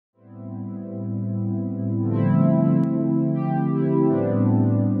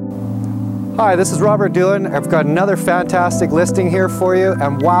Hi, this is Robert Doolan. I've got another fantastic listing here for you,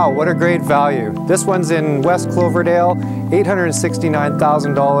 and wow, what a great value. This one's in West Cloverdale,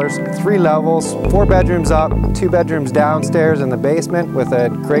 $869,000, 3 levels, 4 bedrooms up, 2 bedrooms downstairs in the basement with a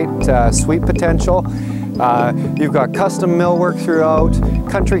great suite potential. You've got custom millwork throughout,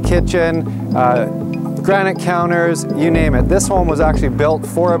 country kitchen, granite counters, you name it. This home was actually built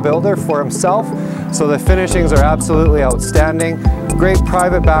for a builder, for himself, so the finishings are absolutely outstanding. Great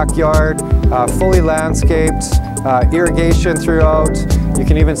private backyard, fully landscaped, irrigation throughout. You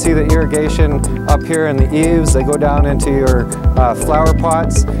can even see the irrigation up here in the eaves. They go down into your flower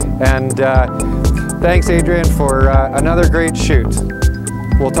pots. And thanks, Adrian, for another great shoot.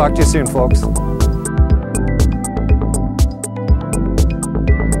 We'll talk to you soon, folks.